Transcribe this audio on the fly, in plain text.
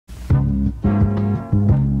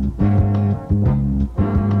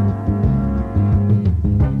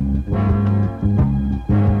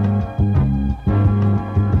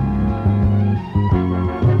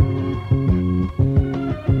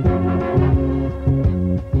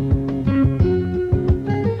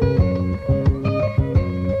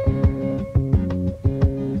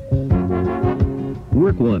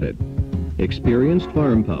Work wanted. Experienced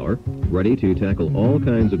farm power, ready to tackle all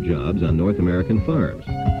kinds of jobs on North American farms.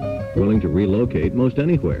 Willing to relocate most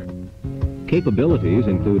anywhere. Capabilities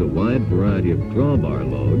include a wide variety of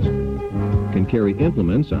drawbar loads. Can carry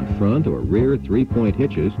implements on front or rear three-point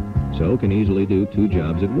hitches, so can easily do 2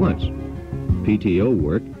 jobs at once. PTO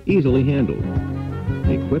work easily handled.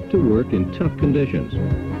 Equipped to work in tough conditions.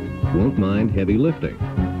 Won't mind heavy lifting.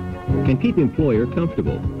 Can keep employer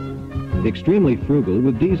comfortable. Extremely frugal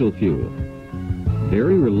with diesel fuel.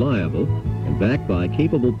 Very reliable and backed by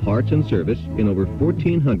capable parts and service in over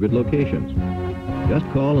 1,400 locations. Just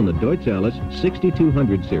call on the Deutz Allis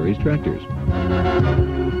 6200 series tractors.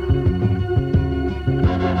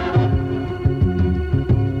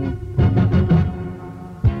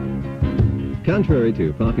 Contrary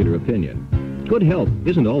to popular opinion, good help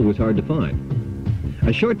isn't always hard to find.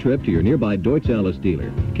 A short trip to your nearby Deutz Allis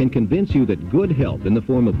dealer can convince you that good help in the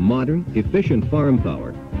form of modern, efficient farm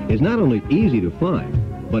power is not only easy to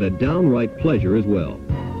find, but a downright pleasure as well.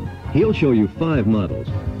 He'll show you 5 models.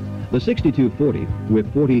 The 6240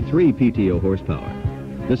 with 43 PTO horsepower,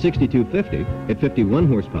 the 6250 at 51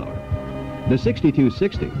 horsepower, the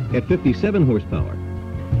 6260 at 57 horsepower,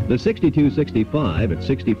 the 6265 at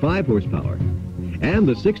 65 horsepower, and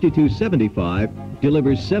the 6275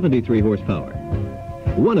 delivers 73 horsepower.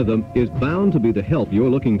 One of them is bound to be the help you're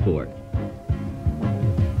looking for.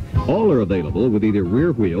 All are available with either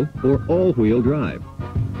rear wheel or all-wheel drive.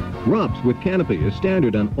 ROPS with canopy is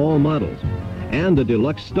standard on all models, and the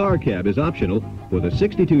deluxe star cab is optional for the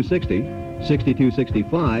 6260,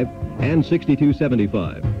 6265, and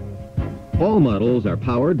 6275. All models are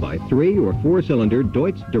powered by 3- or 4-cylinder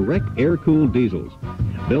Deutz direct air-cooled diesels,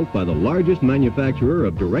 built by the largest manufacturer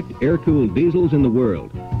of direct air-cooled diesels in the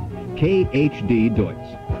world, KHD Deutz.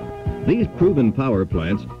 These proven power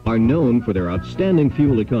plants are known for their outstanding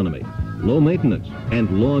fuel economy, low maintenance,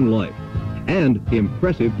 and long life, and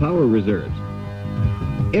impressive power reserves.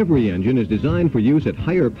 Every engine is designed for use at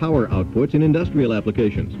higher power outputs in industrial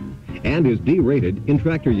applications, and is D-rated in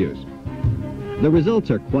tractor use. The results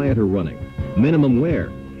are quieter running, minimum wear,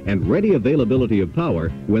 and ready availability of power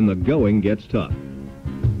when the going gets tough.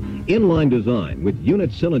 Inline design with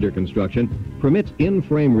unit cylinder construction permits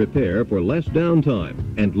in-frame repair for less downtime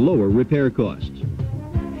and lower repair costs.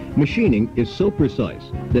 Machining is so precise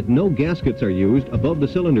that no gaskets are used above the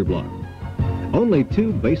cylinder block. Only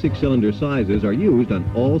 2 basic cylinder sizes are used on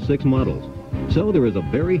all 6 models, so there is a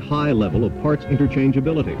very high level of parts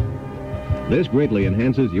interchangeability. This greatly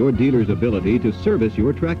enhances your dealer's ability to service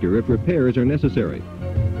your tractor if repairs are necessary.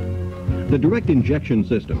 The direct injection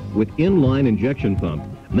system with inline injection pump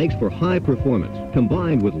makes for high performance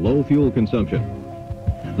combined with low fuel consumption.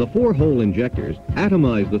 The 4-hole injectors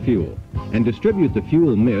atomize the fuel and distribute the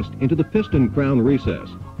fuel mist into the piston crown recess,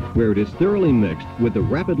 where it is thoroughly mixed with the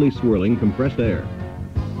rapidly swirling compressed air.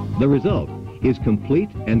 The result is complete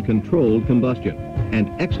and controlled combustion and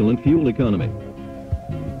excellent fuel economy.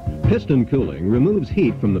 Piston cooling removes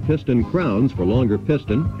heat from the piston crowns for longer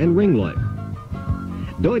piston and ring life.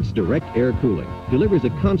 Deutz direct air cooling delivers a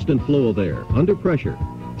constant flow of air under pressure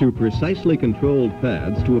through precisely controlled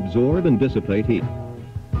pads to absorb and dissipate heat.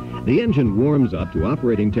 The engine warms up to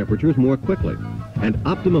operating temperatures more quickly, and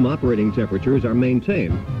optimum operating temperatures are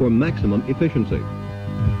maintained for maximum efficiency.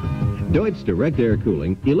 Deutz direct air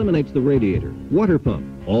cooling eliminates the radiator, water pump,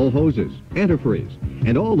 all hoses, antifreeze,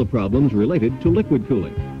 and all the problems related to liquid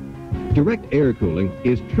cooling. Direct air cooling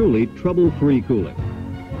is truly trouble-free cooling.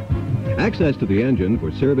 Access to the engine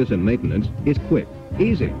for service and maintenance is quick,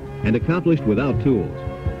 easy, and accomplished without tools.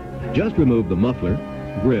 Just remove the muffler,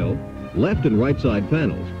 grill, left and right side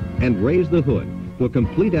panels, and raise the hood for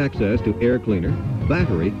complete access to air cleaner,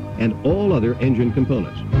 battery, and all other engine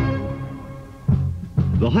components.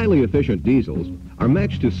 The highly efficient diesels are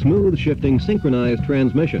matched to smooth shifting synchronized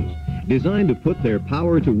transmissions designed to put their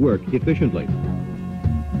power to work efficiently.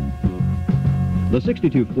 The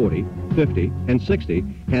 6240, 50, and 60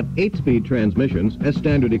 have 8-speed transmissions as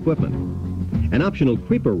standard equipment. An optional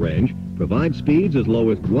creeper range provides speeds as low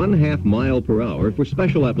as 1/2 mile per hour for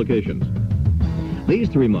special applications. These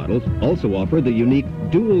 3 models also offer the unique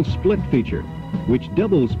dual split feature, which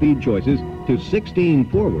doubles speed choices to 16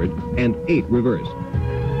 forward and 8 reverse.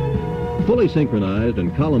 Fully synchronized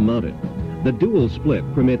and column mounted, the dual split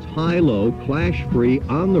permits high-low, clash-free,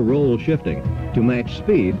 on-the-roll shifting to match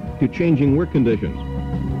speed to changing work conditions.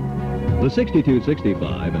 The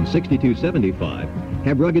 6265 and 6275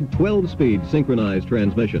 have rugged 12-speed synchronized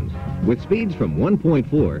transmissions with speeds from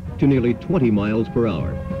 1.4 to nearly 20 miles per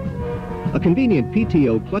hour. A convenient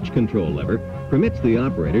PTO clutch control lever permits the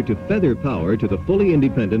operator to feather power to the fully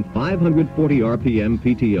independent 540 RPM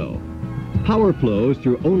PTO. Power flows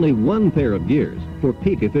through only one pair of gears for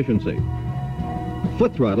peak efficiency.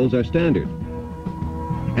 Foot throttles are standard.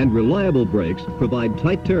 And reliable brakes provide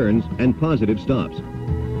tight turns and positive stops.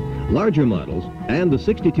 Larger models and the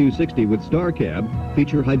 6260 with Star Cab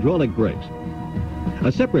feature hydraulic brakes.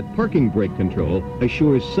 A separate parking brake control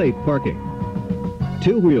assures safe parking.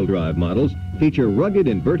 Two-wheel drive models feature rugged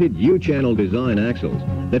inverted U-channel design axles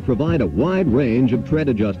that provide a wide range of tread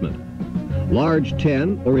adjustment. Large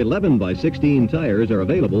 10 or 11 by 16 tires are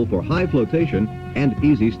available for high flotation and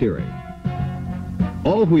easy steering.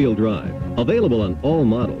 All-wheel drive, available on all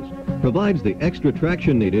models, provides the extra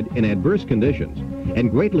traction needed in adverse conditions and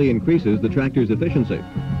greatly increases the tractor's efficiency.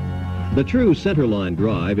 The true centerline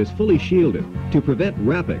drive is fully shielded to prevent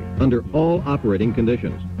wrapping under all operating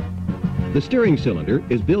conditions. The steering cylinder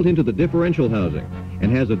is built into the differential housing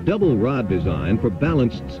and has a double rod design for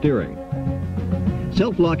balanced steering.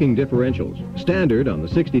 Self-locking differentials, standard on the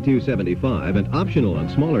 6275 and optional on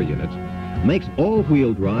smaller units, makes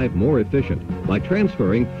all-wheel drive more efficient by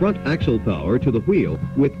transferring front axle power to the wheel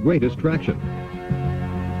with greatest traction.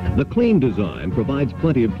 The clean design provides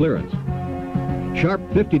plenty of clearance. Sharp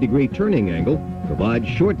 50-degree turning angle provides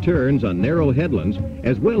short turns on narrow headlands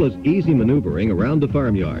as well as easy maneuvering around the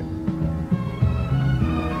farmyard.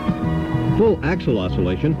 Full axle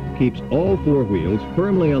oscillation keeps all four wheels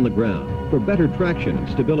firmly on the ground for better traction and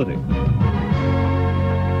stability.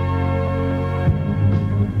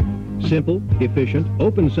 Simple, efficient,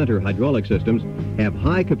 open-center hydraulic systems have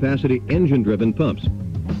high-capacity engine-driven pumps.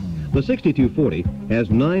 The 6240 has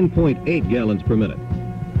 9.8 gallons per minute.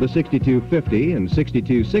 The 6250 and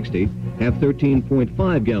 6260 have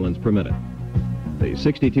 13.5 gallons per minute. The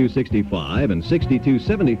 6265 and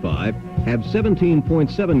 6275 have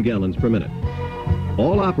 17.7 gallons per minute,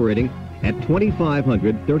 all operating at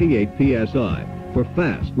 2,538 psi for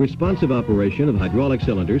fast, responsive operation of hydraulic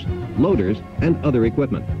cylinders, loaders, and other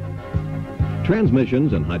equipment.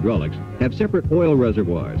 Transmissions and hydraulics have separate oil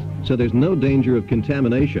reservoirs, so there's no danger of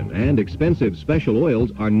contamination, and expensive special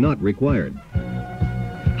oils are not required.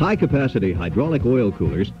 High-capacity hydraulic oil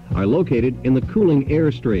coolers are located in the cooling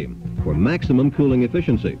airstream for maximum cooling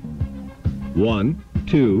efficiency. 1,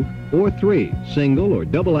 2, or 3 single or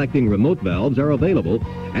double-acting remote valves are available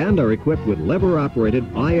and are equipped with lever-operated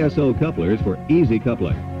ISO couplers for easy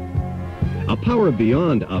coupling. A Power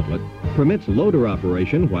Beyond outlet permits loader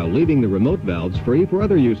operation while leaving the remote valves free for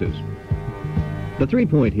other uses. The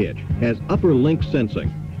 3-point hitch has upper link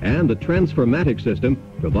sensing, and the Transformatic system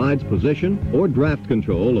provides position or draft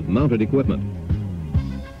control of mounted equipment.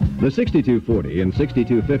 The 6240 and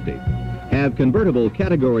 6250 have convertible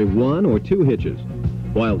Category 1 or 2 hitches,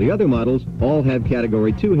 while the other models all have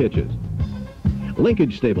Category 2 hitches.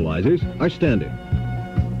 Linkage stabilizers are standard.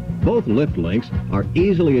 Both lift links are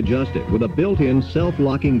easily adjusted with a built-in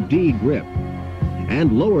self-locking D grip,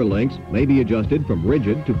 and lower links may be adjusted from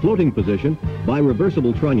rigid to floating position by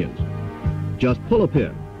reversible trunnions. Just pull a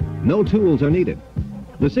pin. No tools are needed.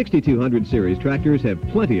 The 6200 series tractors have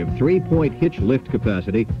plenty of 3-point hitch lift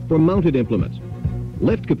capacity for mounted implements.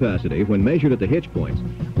 Lift capacity, when measured at the hitch points,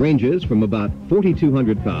 ranges from about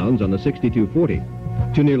 4,200 pounds on the 6240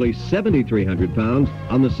 to nearly 7,300 pounds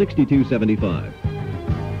on the 6275.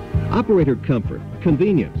 Operator comfort,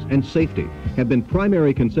 convenience, and safety have been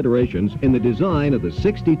primary considerations in the design of the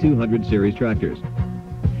 6200 series tractors.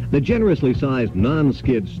 The generously sized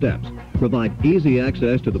non-skid steps provide easy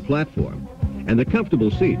access to the platform, and the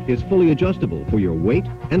comfortable seat is fully adjustable for your weight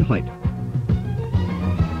and height.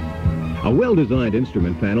 A well-designed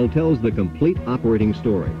instrument panel tells the complete operating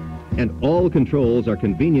story, and all controls are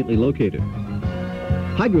conveniently located.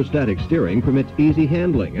 Hydrostatic steering permits easy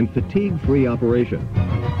handling and fatigue-free operation.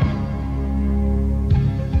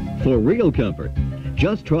 For real comfort,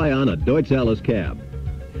 just try on a Deutz Allis cab.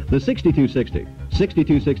 The 6260,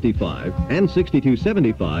 6265, and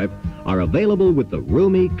 6275 are available with the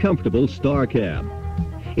roomy, comfortable Star Cab.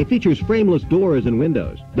 It features frameless doors and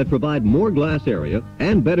windows that provide more glass area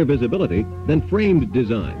and better visibility than framed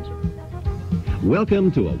designs.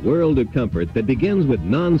 Welcome to a world of comfort that begins with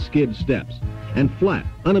non-skid steps and flat,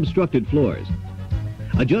 unobstructed floors.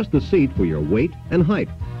 Adjust the seat for your weight and height.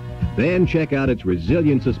 Then check out its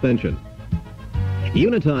resilient suspension.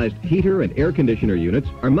 Unitized heater and air conditioner units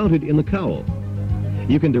are mounted in the cowl.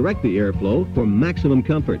 You can direct the airflow for maximum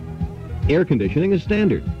comfort. Air conditioning is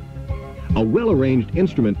standard. A well-arranged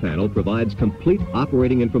instrument panel provides complete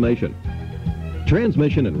operating information.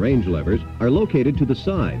 Transmission and range levers are located to the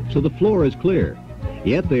side so the floor is clear,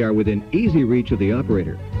 yet they are within easy reach of the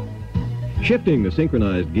operator. Shifting the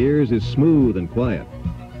synchronized gears is smooth and quiet.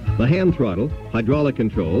 The hand throttle, hydraulic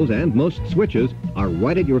controls, and most switches are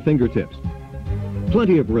right at your fingertips.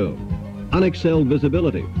 Plenty of room. unexcelled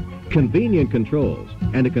visibility, convenient controls,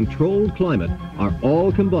 and a controlled climate are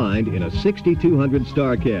all combined in a 6200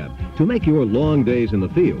 Star Cab to make your long days in the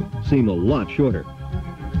field seem a lot shorter.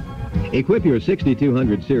 Equip your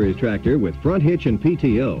 6200 series tractor with front hitch and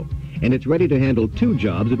PTO, and it's ready to handle 2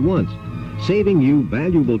 jobs at once, saving you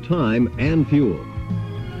valuable time and fuel.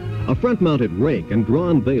 A front-mounted rake and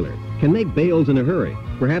drawn baler can make bales in a hurry,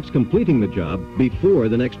 perhaps completing the job before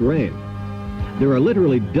the next rain. There are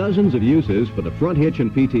literally dozens of uses for the front hitch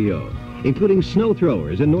and PTO, including snow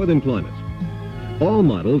throwers in northern climates. All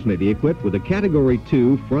models may be equipped with a Category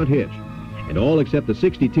 2 front hitch, and all except the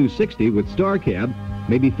 6260 with Star Cab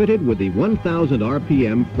may be fitted with the 1000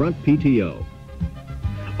 RPM front PTO.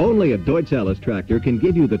 Only a Deutz Allis tractor can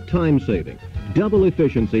give you the time-saving,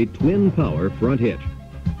 double-efficiency twin-power front hitch.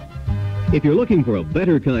 If you're looking for a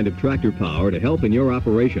better kind of tractor power to help in your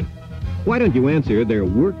operation, why don't you answer their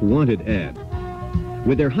work-wanted ad?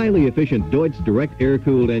 With their highly efficient Deutz direct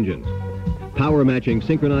air-cooled engines, power-matching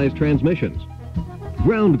synchronized transmissions,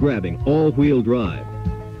 ground-grabbing all-wheel drive,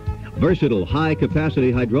 versatile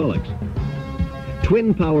high-capacity hydraulics,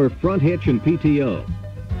 twin-power front hitch and PTO,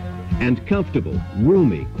 and comfortable,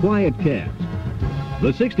 roomy, quiet cabs,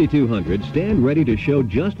 the 6200 stand ready to show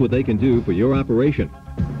just what they can do for your operation.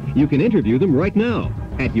 You can interview them right now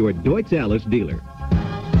at your Deutz Allis dealer.